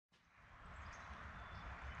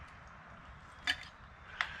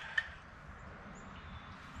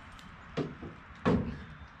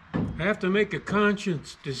I have to make a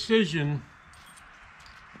conscious decision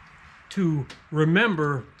to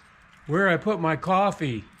remember where I put my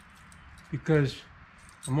coffee, because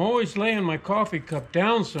I'm always laying my coffee cup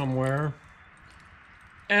down somewhere,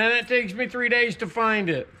 and it takes me 3 days to find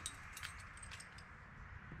it.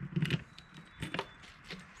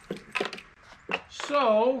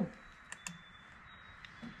 So,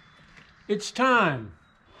 it's time.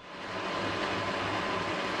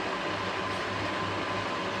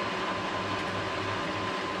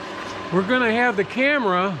 We're going to have the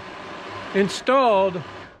camera installed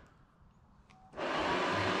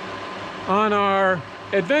on our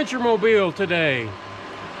adventure mobile today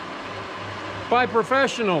by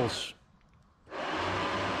professionals,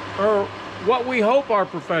 or what we hope are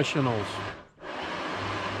professionals.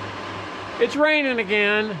 It's raining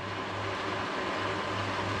again.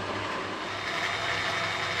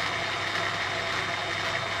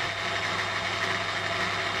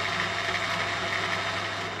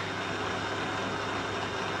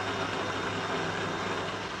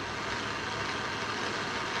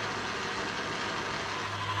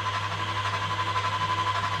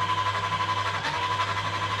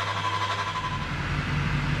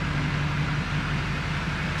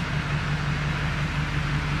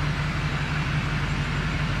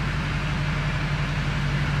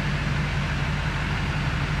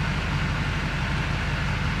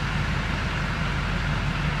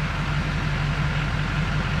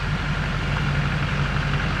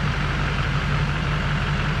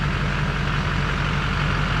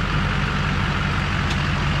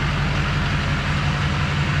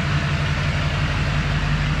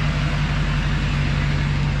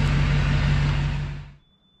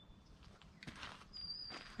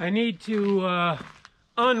 I need to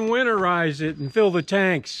unwinterize it and fill the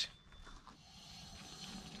tanks.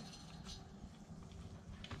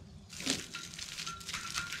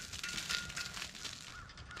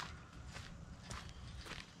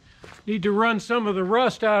 Need to run some of the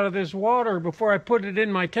rust out of this water before I put it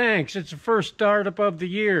in my tanks. It's the first startup of the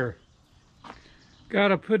year.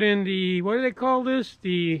 Gotta put in the, what do they call this?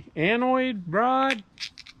 The anoid rod?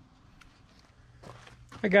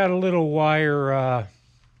 I got a little wire,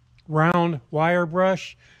 round wire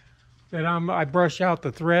brush that I brush out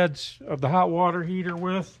the threads of the hot water heater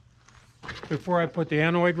with before I put the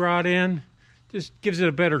anoid rod in. Just gives it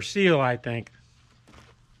a better seal, I think.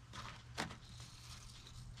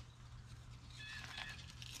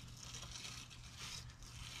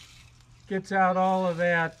 Gets out all of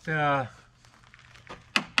that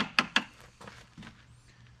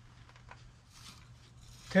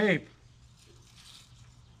tape.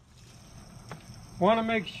 Want to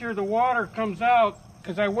make sure the water comes out,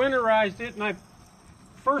 because I winterized it, and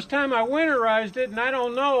first time I winterized it, and I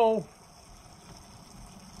don't know.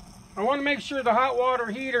 I want to make sure the hot water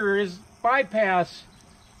heater bypass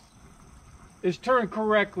is turned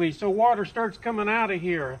correctly, so water starts coming out of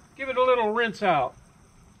here. Give it a little rinse out.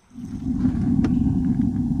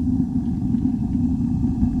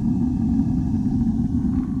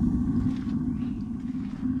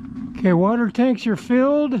 Okay, water tanks are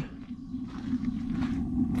filled.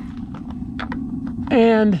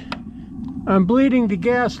 And I'm bleeding the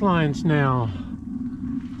gas lines now.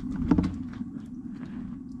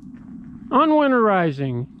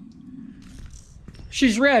 Unwinterizing.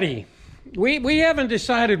 She's ready. We haven't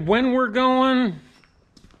decided when we're going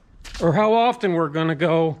or how often we're gonna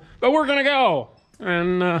go, but we're gonna go.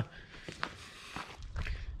 And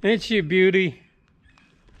ain't she a beauty?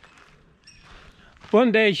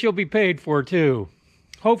 One day she'll be paid for too.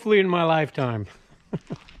 Hopefully in my lifetime.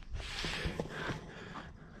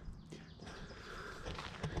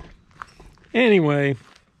 Anyway,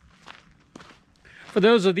 for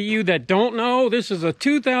those of you that don't know, this is a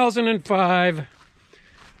 2005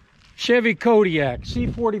 Chevy Kodiak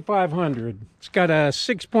C4500. It's got a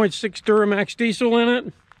 6.6 DURAMAX diesel in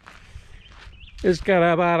it. It's got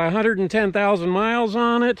about 110,000 miles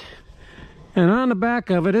on it. And on the back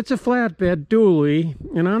of it, it's a flatbed dually.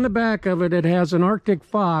 And on the back of it, it has an Arctic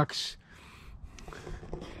Fox.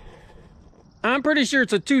 I'm pretty sure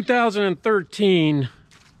it's a 2013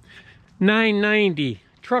 990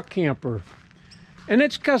 truck camper, and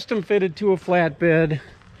it's custom fitted to a flatbed,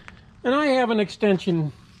 and I have an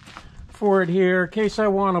extension for it here in case I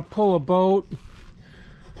want to pull a boat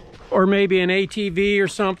or maybe an ATV or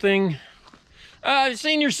something.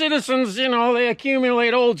 Senior citizens, you know, they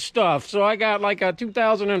accumulate old stuff, so I got like a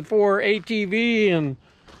 2004 ATV and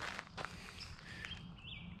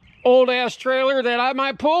old ass trailer that I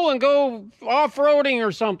might pull and go off-roading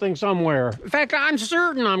or something somewhere. In fact, I'm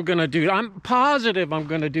certain I'm gonna do it. I'm positive I'm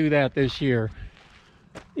gonna do that this year.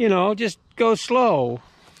 You know, just go slow.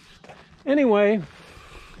 Anyway,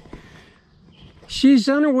 she's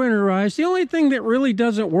under-winterized. The only thing that really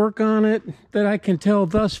doesn't work on it that I can tell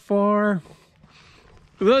thus far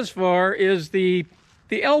is the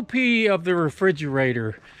LP of the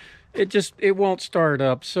refrigerator. It won't start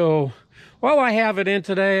up. So while I have it in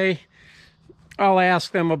today, I'll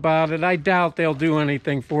ask them about it. I doubt they'll do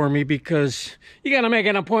anything for me because you got to make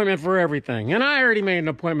an appointment for everything. And I already made an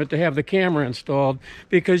appointment to have the camera installed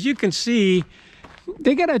because you can see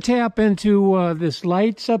they got to tap into this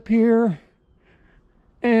lights up here.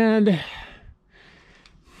 And,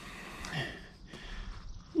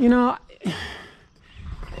 you know,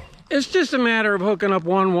 it's just a matter of hooking up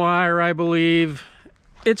one wire, I believe.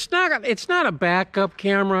 It's not a backup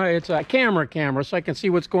camera. It's a camera, so I can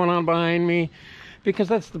see what's going on behind me, because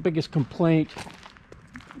that's the biggest complaint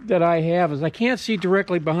that I have is I can't see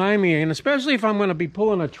directly behind me, and especially if I'm going to be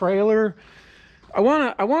pulling a trailer, I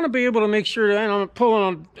want to be able to make sure that I'm pulling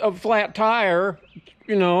on a flat tire.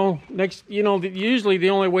 Usually the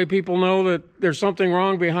only way people know that there's something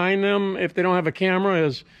wrong behind them if they don't have a camera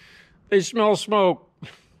is they smell smoke.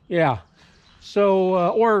 Yeah.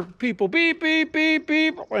 So, or people beep, beep, beep,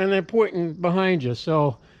 beep, and they're pointing behind you.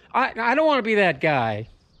 So I don't want to be that guy.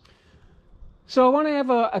 So I want to have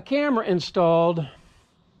a camera installed.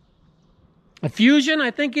 A Fusion,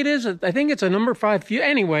 I think it is. I think it's a number 5 Fusion.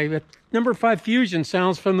 Anyway, the number 5 Fusion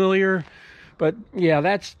sounds familiar. But yeah,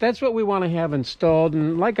 that's what we want to have installed.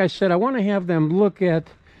 And like I said, I want to have them look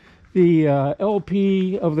at the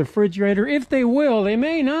LP of the refrigerator. If they will, they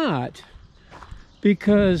may not.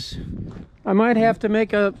 Because I might have to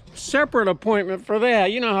make a separate appointment for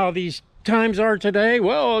that. You know how these times are today?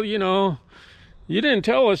 Well, you didn't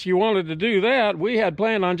tell us you wanted to do that. We had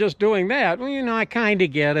planned on just doing that. Well, I kind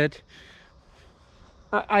of get it.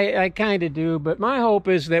 I kind of do. But my hope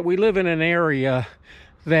is that we live in an area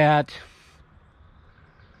that,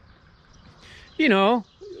 they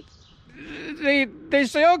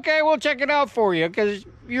say, okay, we'll check it out for you because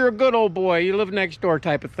you're a good old boy. You live next door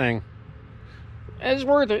type of thing. It's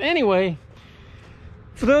worth it. Anyway,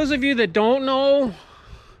 for those of you that don't know,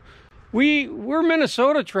 we're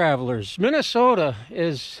Minnesota travelers. Minnesota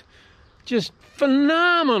is just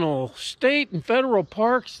phenomenal state and federal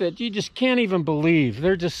parks that you just can't even believe.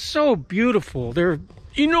 They're just so beautiful. They're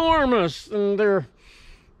enormous, and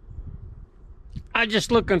I'm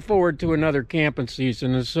just looking forward to another camping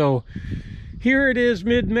season. And so here it is,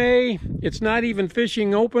 mid-May. It's not even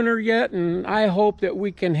fishing opener yet, and I hope that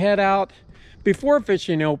we can head out before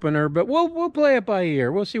fishing opener, but we'll play it by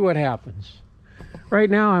ear. We'll see what happens. Right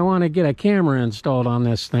now, I want to get a camera installed on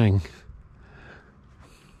this thing.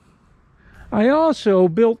 I also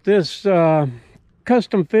built this,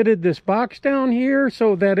 custom fitted this box down here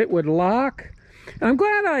so that it would lock. I'm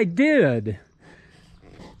glad I did.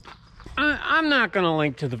 I'm not going to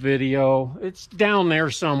link to the video. It's down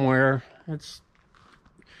there somewhere.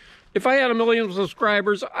 If I had 1 million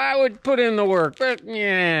subscribers, I would put in the work. But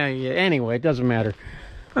yeah. Anyway, it doesn't matter.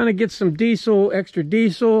 I'm gonna get some extra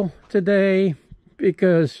diesel today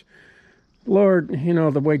because, Lord,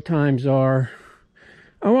 the way times are.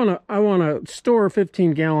 I wanna store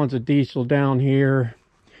 15 gallons of diesel down here,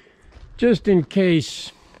 just in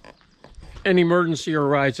case an emergency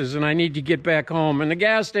arises and I need to get back home and the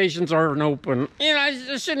gas stations aren't open.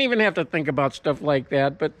 I shouldn't even have to think about stuff like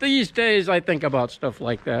that. But these days, I think about stuff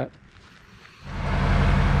like that.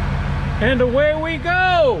 And away we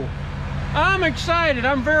go. I'm excited.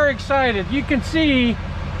 I'm very excited. You can see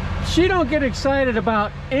she don't get excited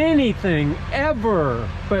about anything ever,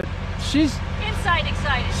 but she's inside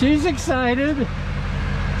excited. She's excited.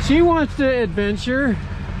 She wants to adventure.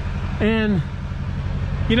 And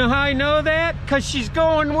you know how I know that? Because she's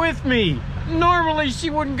going with me. Normally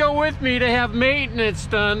she wouldn't go with me to have maintenance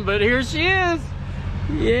done, but here she is.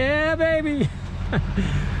 Yeah, baby.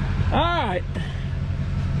 All right.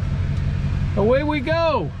 Away we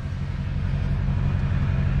go.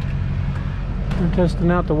 We're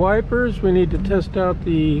testing out the wipers. We need to test out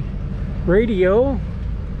the radio.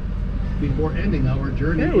 Before ending our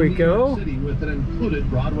journey there we in New go. York City with an included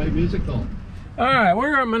Broadway musical. All right,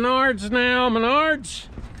 we're at Menards now. Menards.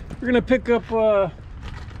 We're gonna pick up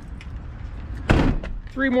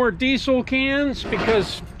 3 more diesel cans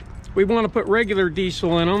because we want to put regular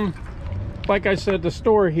diesel in them. Like I said, the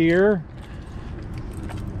store here.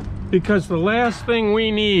 Because the last thing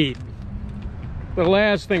we need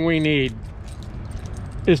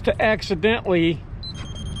is to accidentally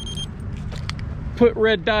put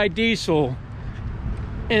red dye diesel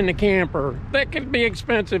in the camper. That could be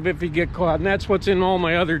expensive if you get caught, and that's what's in all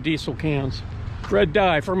my other diesel cans. Red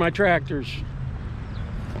dye for my tractors.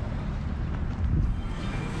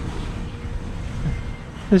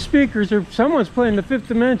 The speakers are, someone's playing the Fifth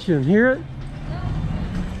Dimension. Hear it?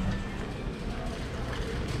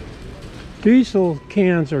 Diesel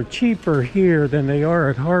cans are cheaper here than they are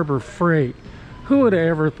at Harbor Freight. Who would have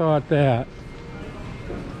ever thought that?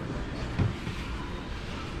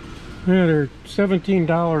 Yeah, they're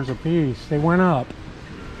 $17 a piece. They went up.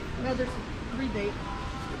 No, there's a rebate.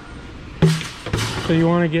 So you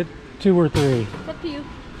want to get 2 or 3? It's up to you.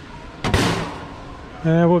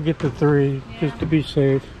 We'll get the 3, just to be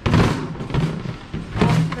safe.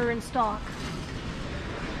 They're in stock.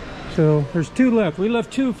 So there's 2 left. We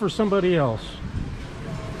left 2 for somebody else.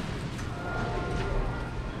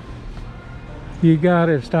 You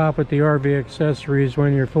gotta stop at the RV accessories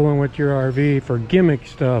when you're fooling with your RV for gimmick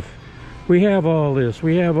stuff. We have all this.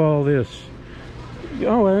 We have all this.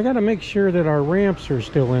 Oh, I gotta make sure that our ramps are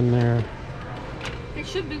still in there. It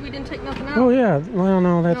should be. We didn't take nothing out. Oh yeah. Well,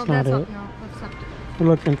 no, that's not it. No, that's septic. We're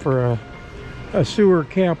looking for a sewer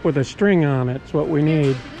cap with a string on it. That's what we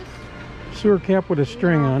need. Sewer cap with a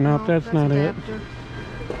string on. No, that's not it.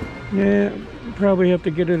 Yeah, probably have to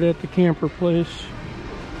get it at the camper place.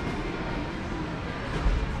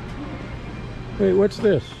 Wait, what's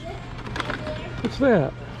this? What's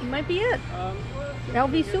that? It might be it.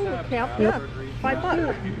 LV sewer cap. Yeah,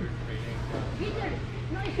 $5.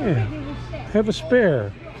 Yeah, have a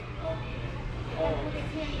spare.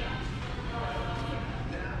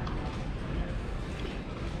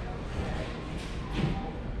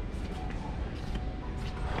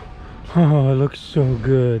 Oh, it looks so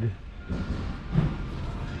good.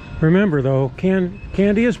 Remember though,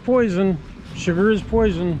 candy is poison, sugar is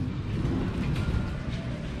poison.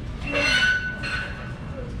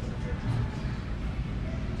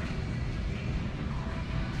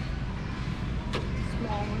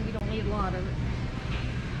 Small one, you don't need a lot of it.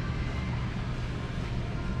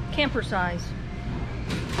 Camper size.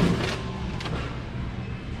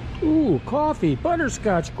 Ooh, coffee,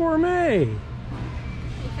 butterscotch, gourmet.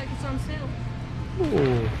 Looks like it's on sale.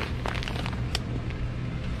 Ooh.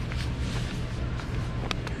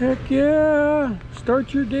 Heck yeah!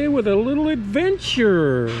 Start your day with a little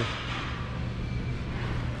adventure.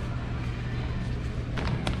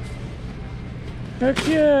 Heck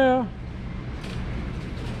yeah!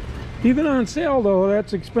 Even on sale though,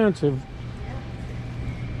 that's expensive.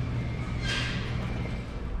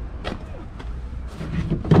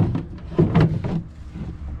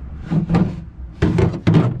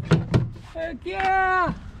 Heck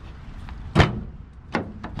yeah!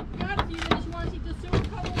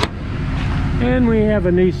 And we have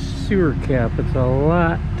a new sewer cap. It's a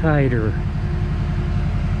lot tighter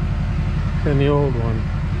than the old one.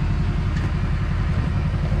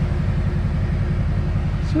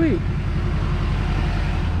 Sweet.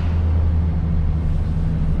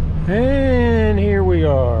 And here we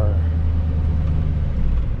are.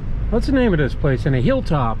 What's the name of this place? In a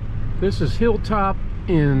Hilltop. This is Hilltop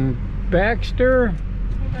in Baxter.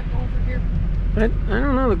 Over here. I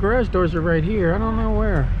don't know. The garage doors are right here. I don't know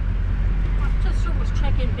where. Just was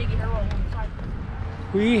checking Big Arrow inside.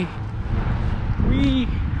 We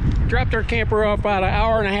dropped our camper off about an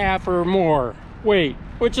hour and a half or more wait,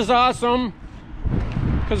 which is awesome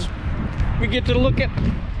because we get to look at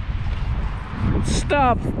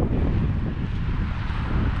stuff.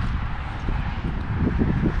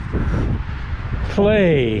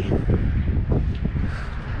 Clay.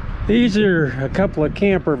 These are a couple of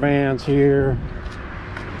camper vans here,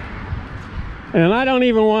 and I don't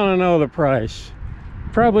even want to know the price.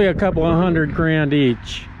 Probably a couple of $100 grand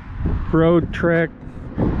each. Road Trek,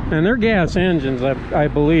 and they're gas engines, I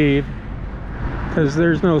believe, because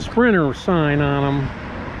there's no Sprinter sign on them.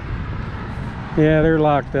 Yeah, they're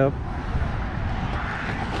locked up.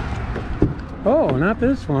 Oh, not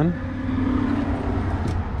this one.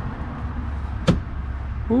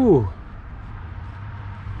 Ooh,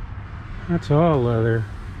 that's all leather.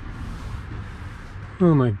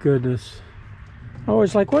 Oh my goodness. I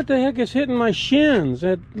was like, what the heck is hitting my shins?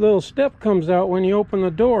 That little step comes out when you open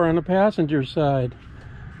the door on the passenger side.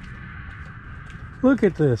 Look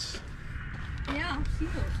at this. Yeah, I've seen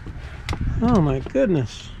those. Oh my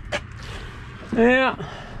goodness. Yeah.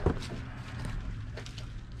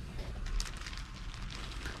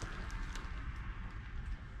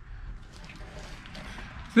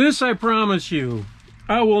 This, I promise you,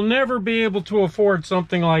 I will never be able to afford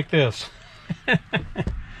something like this.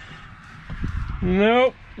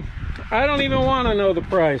 Nope. I don't even want to know the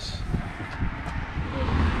price.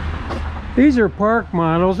 These are park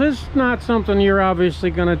models. It's not something you're obviously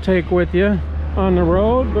going to take with you on the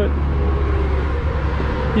road, but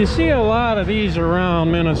you see a lot of these around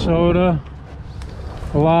Minnesota.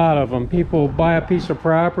 A lot of them. People buy a piece of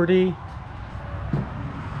property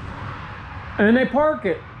And they park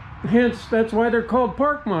it. Hence, that's why they're called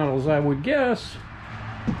park models, I would guess.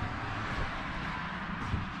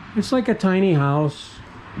 It's like a tiny house.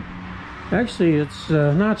 Actually, it's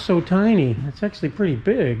not so tiny. It's actually pretty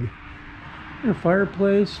big. A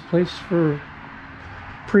fireplace, place for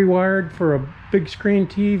pre-wired for a big screen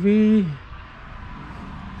TV.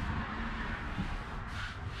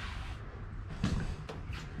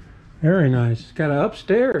 Very nice. It's got an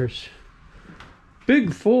upstairs.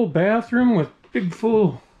 Big full bathroom with big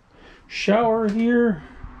full shower here.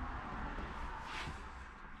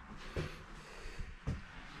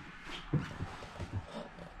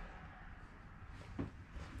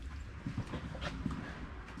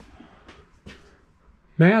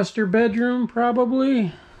 Master bedroom,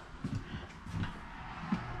 probably.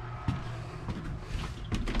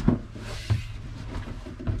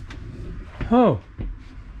 Oh.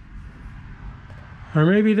 Or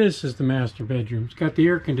maybe this is the master bedroom. It's got the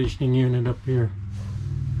air conditioning unit up here.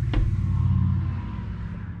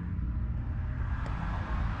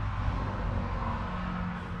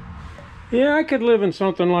 Yeah, I could live in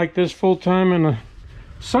something like this full time in the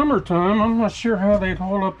summertime. I'm not sure how they'd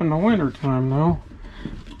hold up in the winter time though,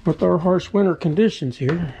 with our harsh winter conditions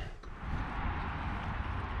here.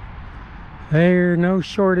 There's no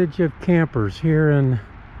shortage of campers here in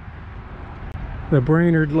the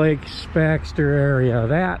Brainerd Lakes Baxter area.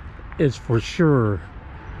 That is for sure.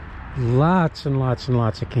 Lots and lots and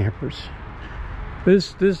lots of campers.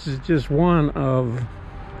 This is just one of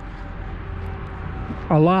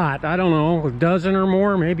a lot. I don't know, a dozen or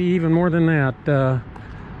more, maybe even more than that.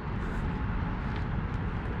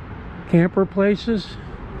 Camper places.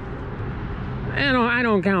 I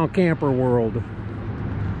don't count Camper World.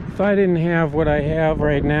 If I didn't have what I have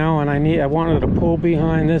right now and I wanted to pull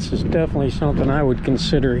behind, this is definitely something I would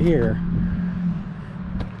consider here.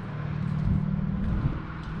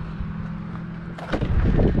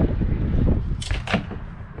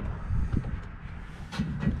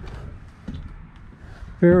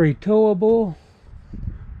 Very towable,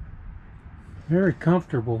 very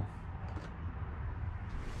comfortable.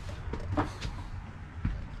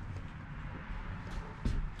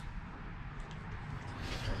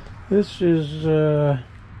 This is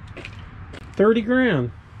 30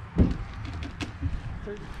 grand.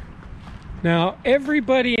 Now,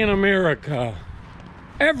 everybody in America,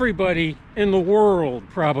 everybody in the world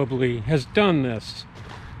probably has done this.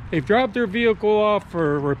 They've dropped their vehicle off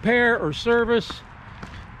for repair or service,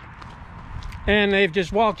 and they've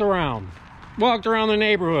just walked around the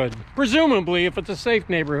neighborhood, presumably if it's a safe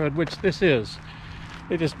neighborhood, which this is.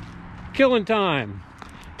 They're just killing time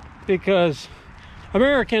because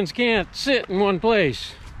Americans can't sit in one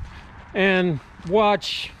place and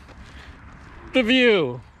watch the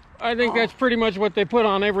view. I think that's pretty much what they put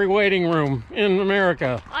on every waiting room in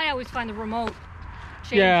America. I always find the remote.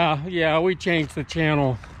 Yeah, we changed the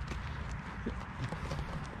channel.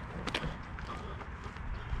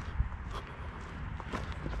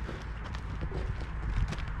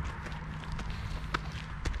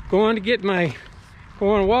 Going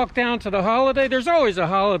to walk down to the Holiday. There's always a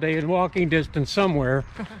Holiday in walking distance somewhere.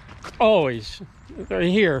 Always. They're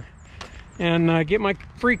here. And get my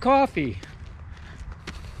free coffee.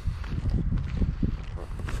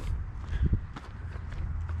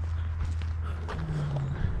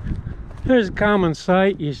 There's a common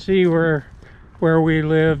sight. You see where we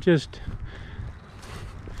live, just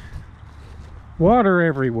water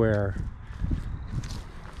everywhere.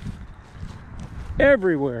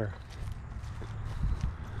 Everywhere.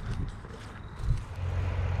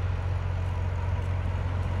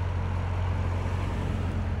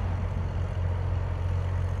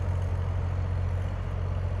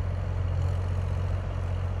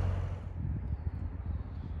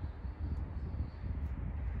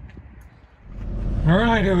 All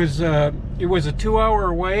right, it was a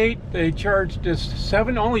 2-hour wait. They charged us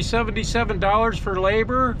only $77 for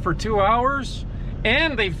labor for 2 hours,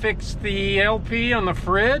 and they fixed the LP on the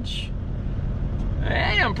fridge.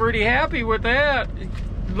 Hey, I'm pretty happy with that. It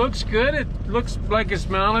looks good. It looks like it's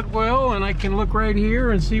mounted well, and I can look right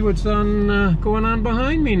here and see what's going on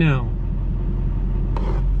behind me now.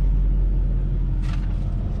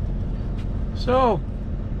 So,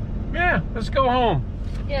 yeah, let's go home.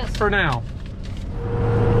 Yes. For now.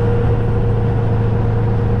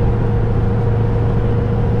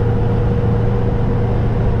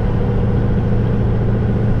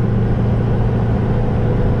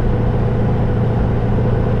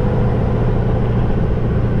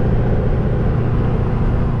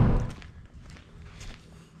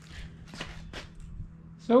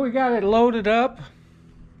 So we got it loaded up,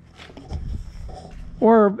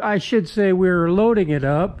 or I should say we're loading it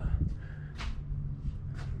up.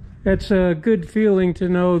 That's a good feeling to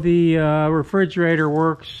know the refrigerator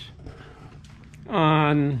works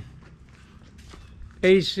on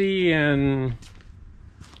AC and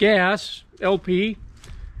gas, LP.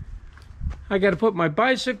 I got to put my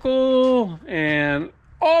bicycle and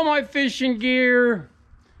all my fishing gear.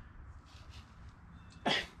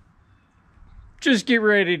 Just get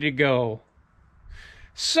ready to go.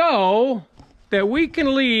 So that we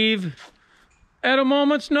can leave at a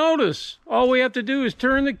moment's notice. All we have to do is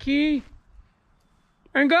turn the key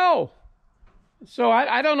and go. So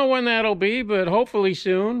I don't know when that'll be, but hopefully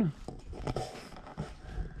soon.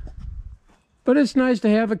 But it's nice to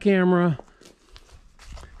have a camera.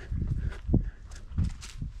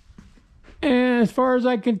 And as far as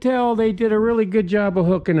I can tell, they did a really good job of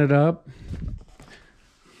hooking it up.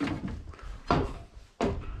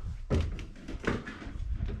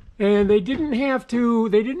 And they didn't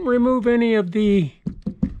remove any of the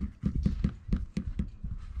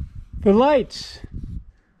lights.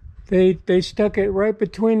 They stuck it right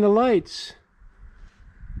between the lights.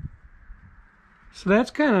 So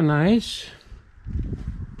that's kind of nice.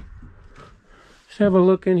 Let's have a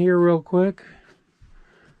look in here real quick.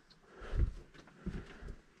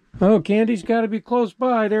 Oh, Candy's got to be close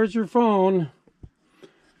by. There's her phone.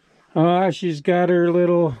 She's got her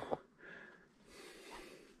little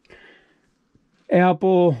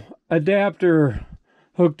Apple adapter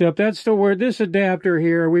hooked up. That's the where this adapter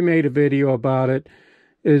here, we made a video about it,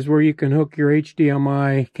 is where you can hook your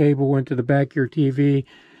HDMI cable into the back of your TV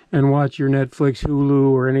and watch your Netflix,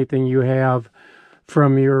 Hulu, or anything you have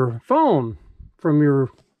from your phone, from your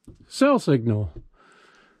cell signal.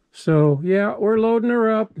 So yeah, we're loading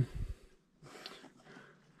her up.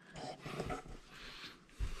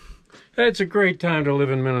 It's a great time to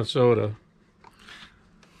live in Minnesota.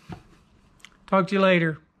 Talk to you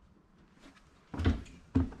later.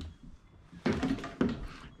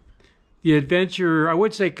 The adventure, I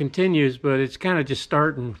would say continues, but it's kind of just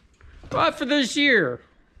starting for this year.